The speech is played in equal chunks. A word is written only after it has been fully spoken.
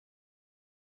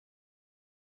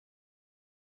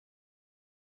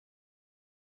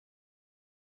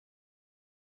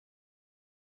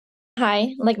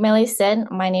Hi, like Melly said,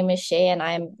 my name is Shaye and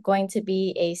I'm going to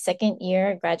be a second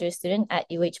year graduate student at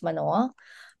UH Manoa.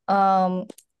 Um,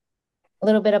 a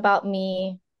little bit about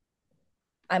me.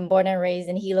 I'm born and raised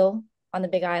in Hilo on the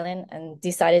Big Island and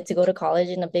decided to go to college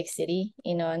in a big city,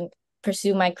 and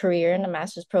pursue my career in a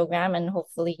master's program and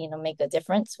hopefully, make a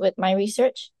difference with my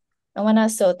research and whatnot.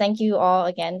 So thank you all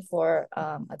again for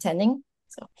attending.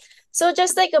 So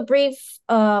just like a brief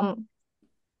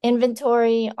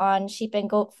inventory on sheep and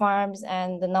goat farms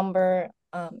and the number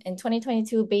in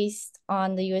 2022 based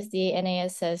on the USDA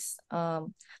NASS.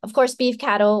 Of course, beef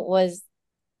cattle was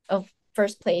of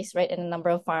first place, right, in a number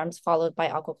of farms, followed by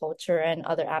aquaculture and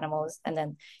other animals. And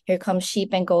then here comes sheep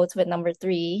and goats with number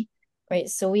three, right?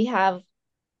 So we have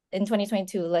in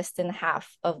 2022 less than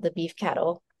half of the beef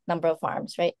cattle number of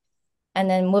farms, right? And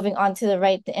then moving on to the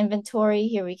right, the inventory,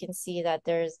 here we can see that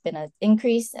there's been an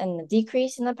increase and a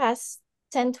decrease in the past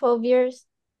 10, 12 years,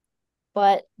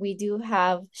 but we do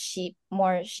have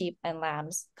more sheep and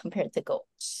lambs compared to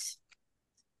goats.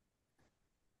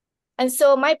 And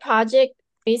so my project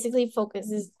basically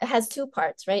has two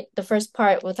parts, right? The first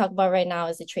part we'll talk about right now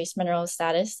is the trace mineral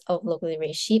status of locally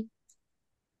raised sheep.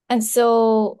 And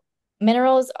so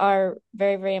minerals are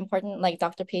very, very important. Like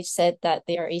Dr. Page said, that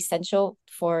they are essential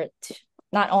for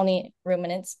not only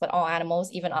ruminants, but all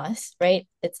animals, even us, right?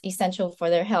 It's essential for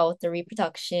their health, their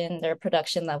reproduction, their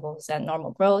production levels, and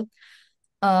normal growth.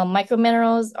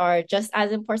 Microminerals are just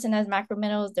as important as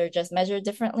macrominerals. They're just measured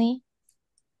differently.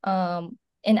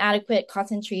 Inadequate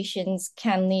concentrations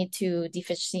can lead to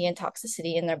deficiency and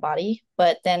toxicity in their body,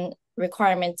 but then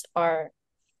requirements are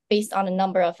based on a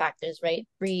number of factors, right?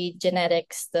 Breed,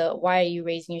 genetics, the why are you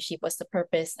raising your sheep, what's the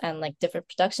purpose, and like different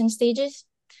production stages.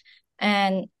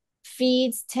 And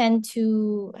feeds tend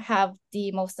to have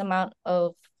the most amount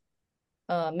of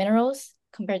minerals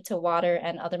compared to water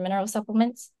and other mineral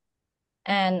supplements.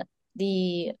 And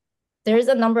the there's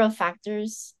a number of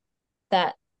factors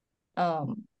that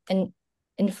in,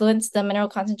 influence the mineral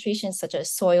concentration, such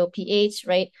as soil pH,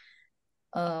 right?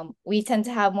 We tend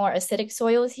to have more acidic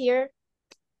soils here,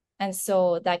 and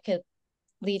so that could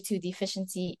lead to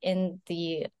deficiency in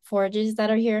the forages that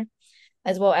are here,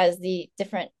 as well as the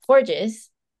different forages,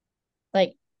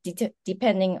 like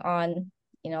depending on,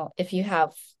 if you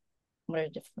have what are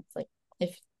different, like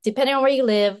if depending on where you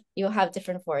live, you'll have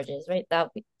different forages, right?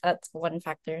 That's one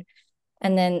factor.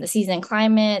 And then the season and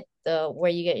climate, the where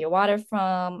you get your water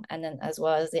from, and then as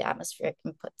well as the atmospheric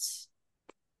inputs.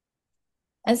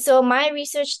 And so my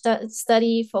research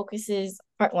study focuses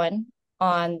part one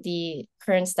on the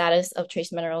current status of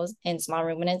trace minerals in small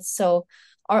ruminants. So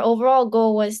our overall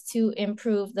goal was to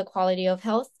improve the quality of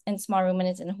health in small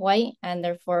ruminants in Hawaii, and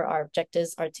therefore our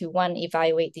objectives are to one,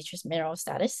 evaluate the trace mineral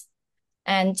status,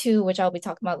 and two, which I'll be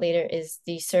talking about later, is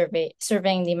the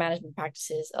surveying the management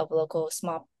practices of local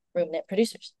small ruminant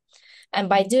producers. And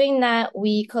by doing that,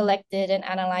 we collected and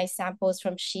analyzed samples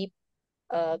from sheep,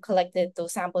 collected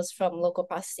those samples from local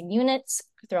processing units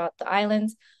throughout the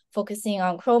islands, focusing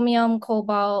on chromium,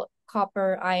 cobalt,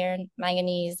 copper, iron,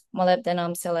 manganese,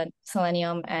 molybdenum,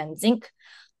 selenium, and zinc.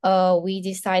 We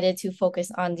decided to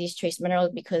focus on these trace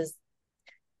minerals because,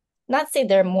 not say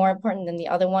they're more important than the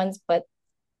other ones, but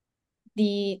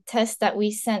the test that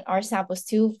we sent our samples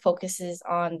to focuses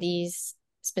on these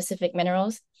specific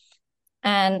minerals.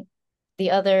 And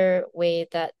the other way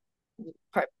that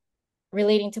part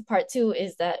relating to part two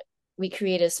is that we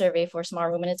created a survey for small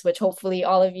ruminants, which hopefully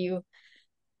all of you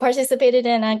participated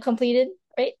in and completed,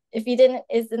 right? If you didn't,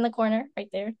 it's in the corner right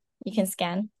there. You can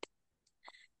scan.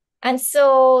 And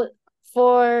so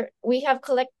we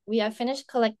have finished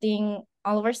collecting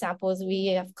all of our samples. We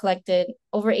have collected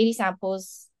over 80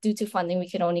 samples. Due to funding, we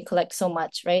can only collect so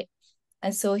much, right?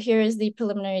 And so here is the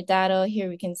preliminary data. Here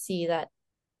we can see that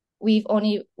we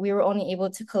were only able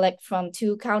to collect from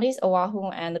two counties, Oahu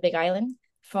and the Big Island,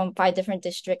 from 5 different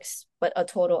districts, but a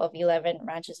total of 11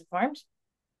 ranches and farms.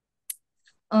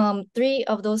 3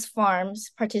 of those farms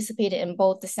participated in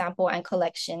both the sample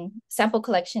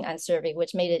collection and survey,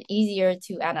 which made it easier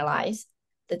to analyze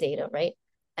the data, right?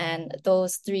 And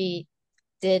those 3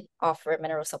 did offer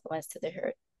mineral supplements to the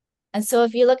herd. And so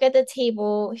if you look at the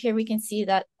table here, we can see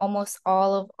that almost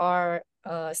all of our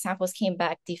samples came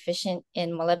back deficient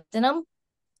in molybdenum,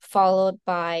 followed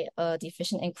by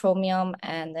deficient in chromium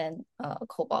and then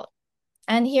cobalt.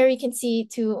 And here you can see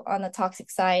too, on the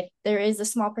toxic side, there is a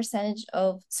small percentage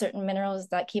of certain minerals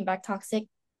that came back toxic,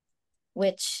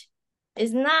 which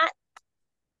is not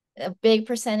a big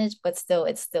percentage, but still,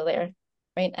 it's still there,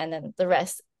 right? And then the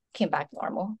rest came back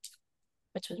normal,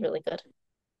 which was really good.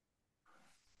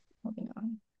 Moving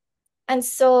on. And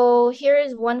so here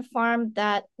is one farm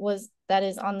that that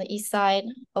is on the east side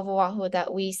of Oahu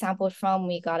that we sampled from.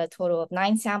 We got a total of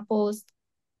 9 samples.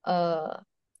 Here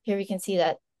we can see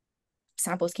that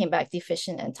samples came back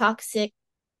deficient and toxic.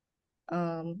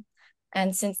 And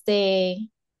since they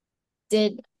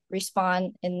did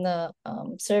respond in the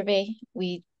survey,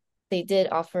 they did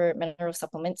offer mineral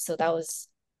supplements. So that was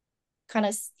kind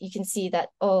of, you can see that,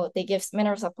 oh, they give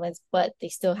mineral supplements, but they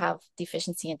still have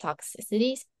deficiency and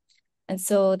toxicities. And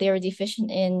so they were deficient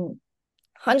in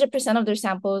 100% of their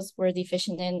samples were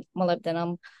deficient in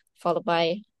molybdenum, followed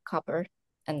by copper,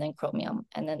 and then chromium,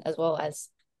 and then as well as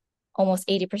almost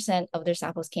 80% of their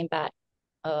samples came back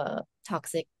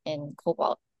toxic in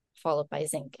cobalt, followed by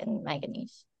zinc and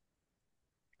manganese.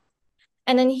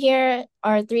 And then here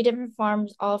are 3 different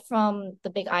farms, all from the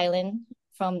Big Island,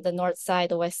 from the north side,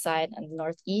 the west side, and the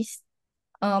northeast.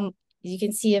 You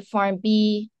can see at Farm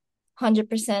B,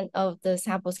 100% of the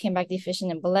samples came back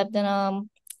deficient in molybdenum,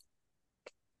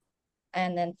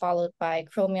 and then followed by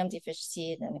chromium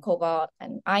deficiency, then cobalt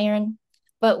and iron.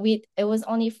 But it was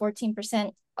only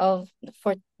 14% of,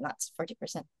 not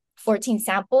 40%, 14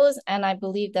 samples. And I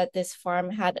believe that this farm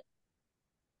had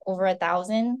over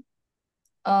 1,000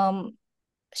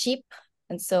 sheep.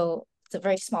 And so it's a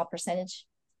very small percentage.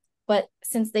 But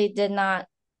since they did not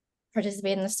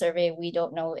participate in the survey, we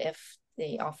don't know if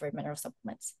they offered mineral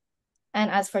supplements.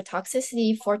 And as for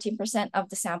toxicity, 14% of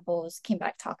the samples came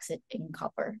back toxic in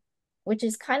copper, which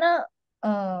is kind of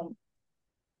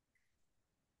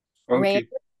rare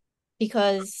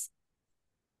because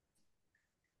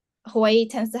Hawaii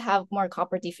tends to have more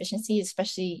copper deficiency,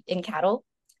 especially in cattle,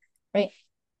 right?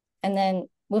 And then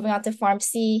moving on to Farm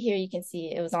C, here you can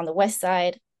see it was on the west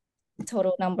side,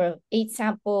 total number of 8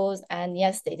 samples. And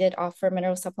yes, they did offer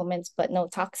mineral supplements, but no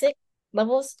toxic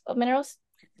levels of minerals.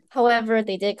 However,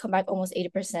 they did come back almost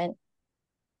 80%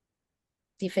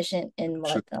 deficient in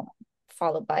molybdenum,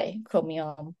 followed by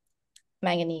chromium,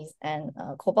 manganese, and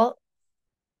cobalt.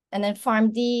 And then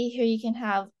Farm D, here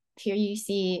you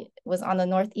see was on the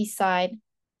northeast side,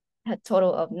 had a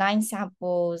total of 9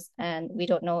 samples, and we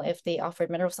don't know if they offered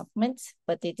mineral supplements,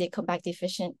 but they did come back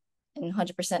deficient in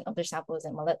 100% of their samples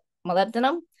in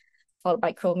molybdenum, followed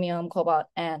by chromium, cobalt,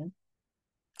 and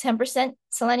 10%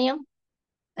 selenium,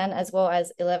 and as well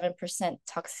as 11%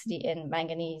 toxicity in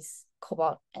manganese,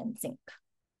 cobalt, and zinc.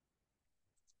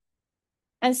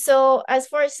 And so as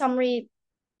for a summary,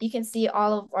 you can see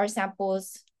all of our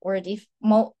samples were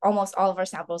almost all of our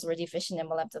samples were deficient in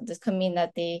molybdenum. This could mean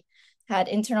that they had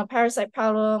internal parasite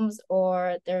problems,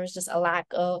 or there was just a lack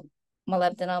of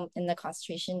molybdenum in the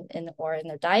concentration in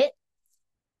their diet.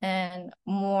 And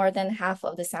more than half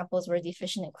of the samples were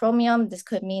deficient in chromium. This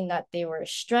could mean that they were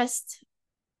stressed,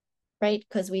 right?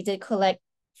 Because we did collect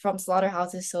from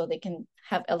slaughterhouses, so they can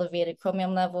have elevated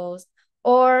chromium levels,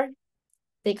 or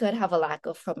they could have a lack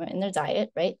of chromium in their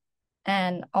diet, right?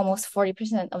 And almost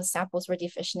 40% of samples were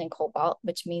deficient in cobalt,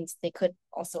 which means they could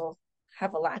also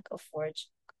have a lack of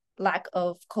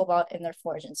cobalt in their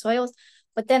forage and soils.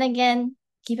 But then again,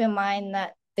 keep in mind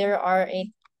that there are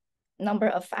a number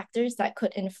of factors that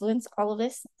could influence all of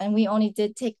this, and we only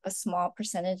did take a small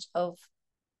percentage of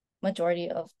majority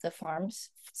of the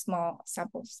farms, small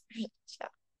samples. Yeah.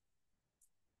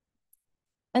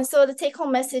 And so the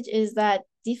take-home message is that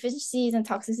deficiencies and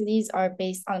toxicities are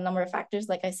based on a number of factors,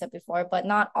 like I said before, but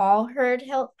not all herd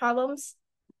health problems,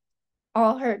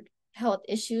 all herd health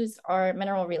issues are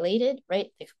mineral related,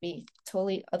 right? It could be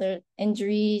totally other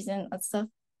injuries and stuff.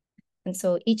 And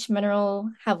so each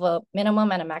mineral have a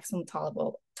minimum and a maximum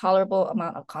tolerable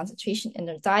amount of concentration in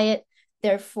their diet.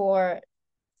 Therefore,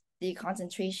 the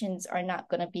concentrations are not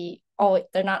going to be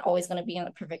they're not always going to be in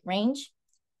the perfect range.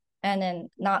 And then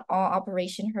not all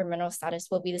operation herd mineral status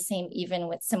will be the same, even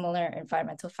with similar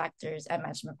environmental factors and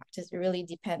management practice. It really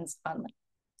depends on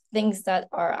things that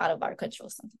are out of our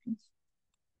control sometimes.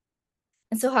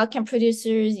 And so how can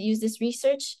producers use this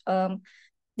research?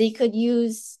 They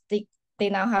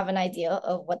now have an idea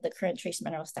of what the current trace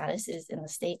mineral status is in the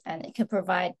state, and it can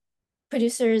provide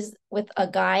producers with a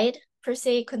guide per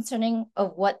se concerning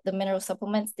of what the mineral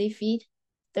supplements they feed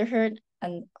their herd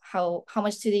and how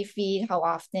much do they feed, how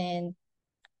often.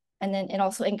 And then it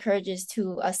also encourages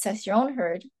to assess your own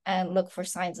herd and look for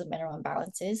signs of mineral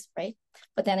imbalances, right?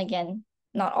 But then again,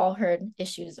 not all herd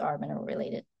issues are mineral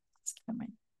related.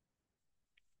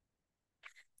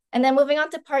 And then moving on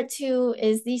to part 2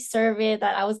 is the survey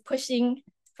that I was pushing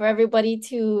for everybody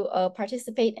to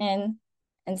participate in.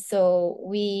 And so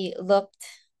we looked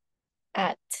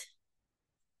at,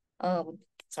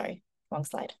 sorry, wrong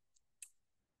slide.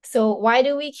 So why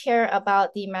do we care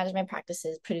about the management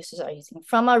practices producers are using?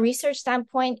 From a research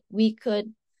standpoint, we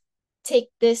could take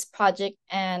this project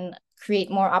and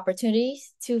create more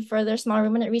opportunities to further small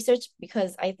ruminant research,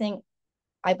 because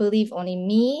I believe only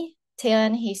me, Taya,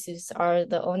 and Jesus are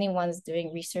the only ones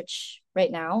doing research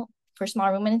right now for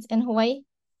small ruminants in Hawaii.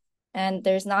 And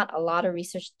there's not a lot of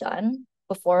research done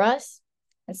before us.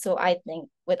 And so I think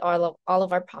with all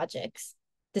of our projects,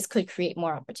 this could create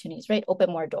more opportunities, right?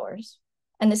 Open more doors.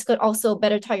 And this could also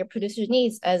better target producers'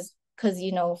 needs, as because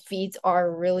feeds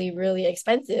are really, really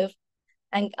expensive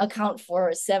and account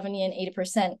for 70 and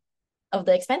 80% of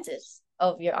the expenses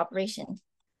of your operation.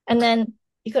 And then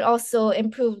you could also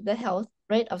improve the health,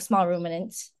 right, of small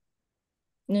ruminants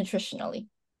nutritionally.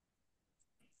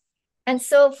 And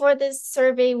so for this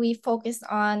survey, we focused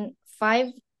on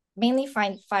mainly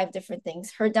five different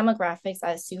things. Herd demographics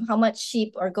as to how much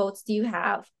sheep or goats do you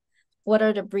have? What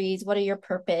are the breeds? What are your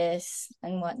purpose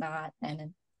and whatnot? And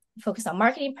then focus on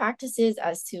marketing practices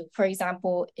as to, for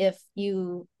example, if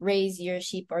you raise your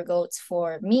sheep or goats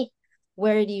for meat,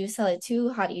 where do you sell it to?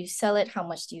 How do you sell it? How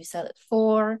much do you sell it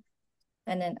for?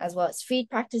 And then as well as feed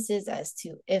practices as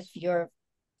to if your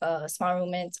small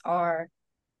ruminants are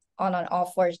on an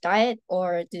all-forage diet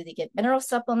or do they get mineral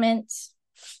supplements?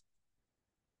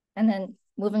 And then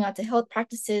moving on to health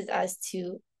practices as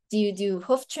to, do you do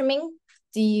hoof trimming?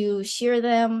 Do you shear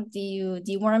them? Do you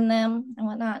deworm them and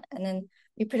whatnot? And then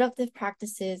reproductive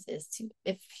practices is to,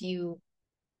 if you,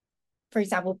 for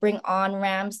example, bring on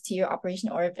rams to your operation,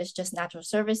 or if it's just natural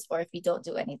service, or if you don't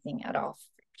do anything at all.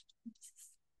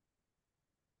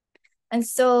 And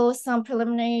so some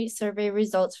preliminary survey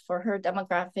results for herd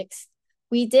demographics.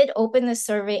 We did open the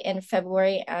survey in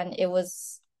February and it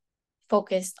was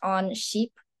focused on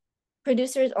sheep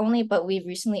producers only, but we've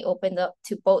recently opened up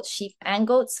to both sheep and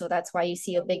goats. So that's why you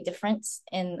see a big difference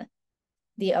in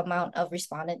the amount of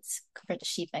respondents compared to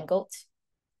sheep and goats.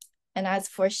 And as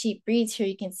for sheep breeds, here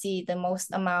you can see the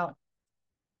most amount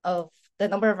of the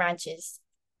number of ranches.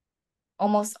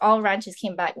 Almost all ranches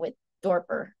came back with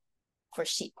Dorper for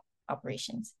sheep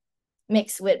operations,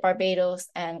 mixed with Barbados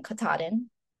and Katahdin,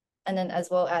 and then as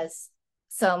well as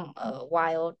some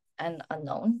wild and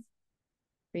unknown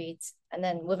breeds. And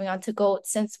then moving on to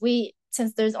goats,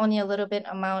 since there's only a little bit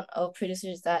amount of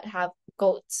producers that have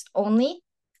goats only,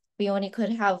 we only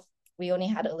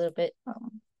had a little bit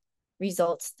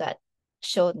results that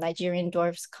showed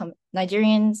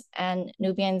Nigerians and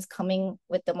Nubians coming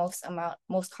with the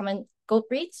most common goat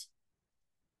breeds.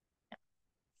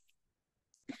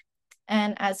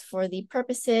 And as for the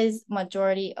purposes,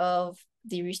 majority of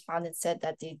the respondents said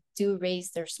that they do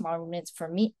raise their small ruminants for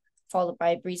meat, followed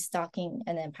by breed stocking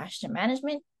and then pasture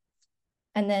management.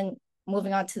 And then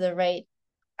moving on to the right,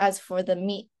 as for the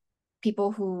meat,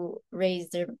 people who raise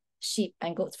their sheep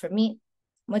and goats for meat,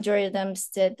 majority of them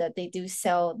said that they do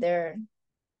sell their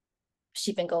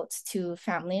sheep and goats to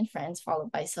family and friends,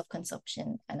 followed by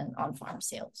self-consumption and then on-farm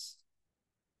sales.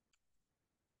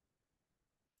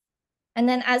 And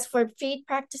then as for feed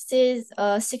practices,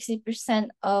 60%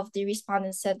 of the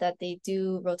respondents said that they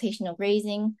do rotational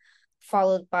grazing,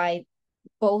 followed by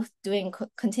both doing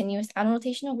continuous and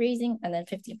rotational grazing, and then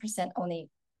 15%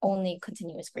 only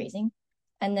continuous grazing.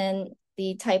 And then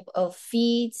the type of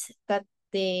feeds that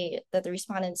the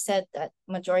respondents said that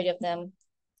majority of them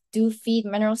do feed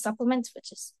mineral supplements,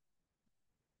 which is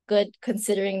good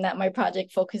considering that my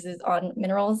project focuses on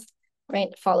minerals,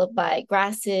 right? Followed by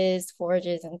grasses,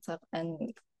 forages, and stuff,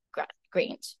 and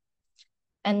grains.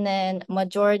 And then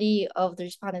majority of the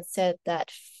respondents said that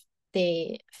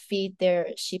they feed their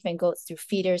sheep and goats through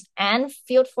feeders and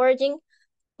field foraging,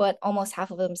 but almost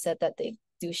half of them said that they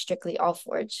do strictly all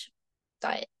forage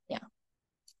diet. Yeah.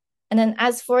 And then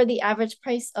as for the average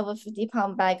price of a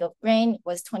 50-pound bag of grain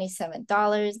was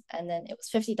 $27, and then it was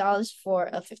 $50 for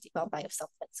a 50-pound bag of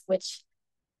supplements, which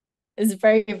is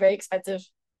very, very expensive.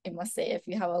 I must say, if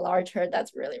you have a large herd,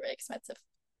 that's really, really expensive.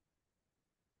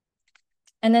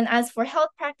 And then as for health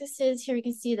practices, here you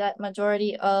can see that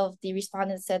majority of the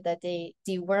respondents said that they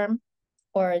deworm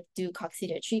or do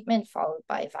coccidia treatment, followed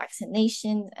by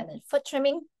vaccination and then foot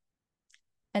trimming.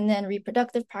 And then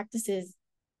reproductive practices,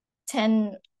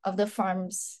 10 of the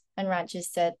farms and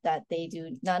ranches said that they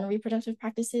do non-reproductive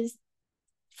practices,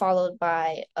 followed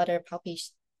by other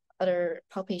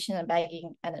palpation and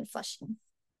bagging, and then flushing.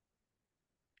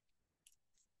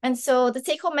 And so the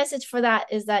take-home message for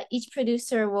that is that each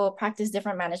producer will practice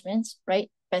different management,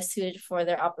 right? Best suited for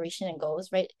their operation and goals,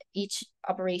 right? Each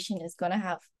operation is going to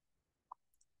have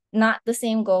not the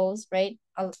same goals, right?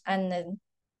 And then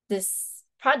this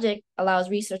project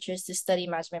allows researchers to study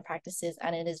management practices,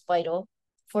 and it is vital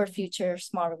for future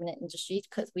small ruminant industries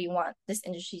because we want this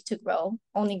industry to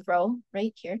only grow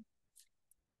right here.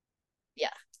 Yeah.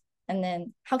 And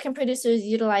then how can producers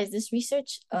utilize this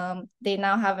research? They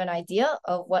now have an idea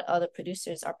of what other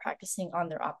producers are practicing on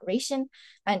their operation.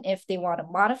 And if they want to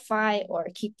modify or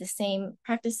keep the same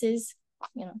practices,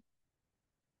 you know.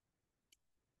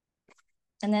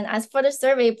 And then as for the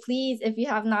survey, please, if you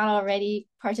have not already,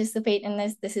 participate in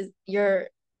this. This is your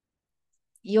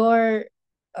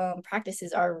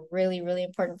practices are really, really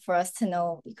important for us to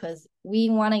know, because we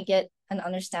want to get an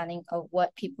understanding of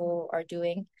what people are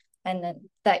doing. And then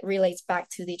that relates back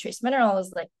to the trace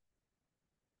minerals. Like,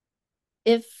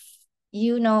 if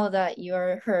you know that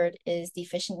your herd is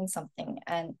deficient in something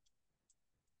and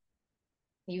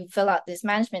you fill out this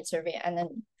management survey, and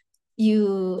then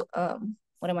you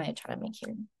what am I trying to make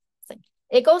here? It's like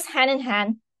it goes hand in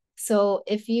hand. So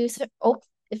if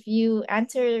you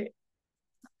enter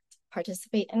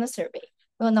participate in the survey,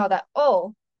 you'll know that,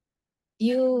 oh,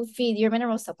 you feed your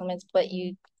mineral supplements, but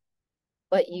you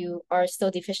are still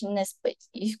deficient in this, but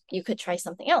you could try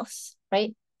something else,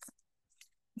 right?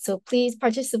 So please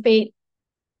participate,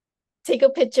 take a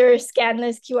picture, scan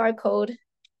this QR code.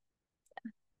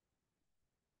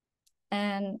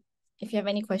 And if you have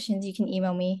any questions, you can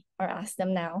email me or ask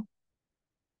them now.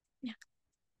 Yeah.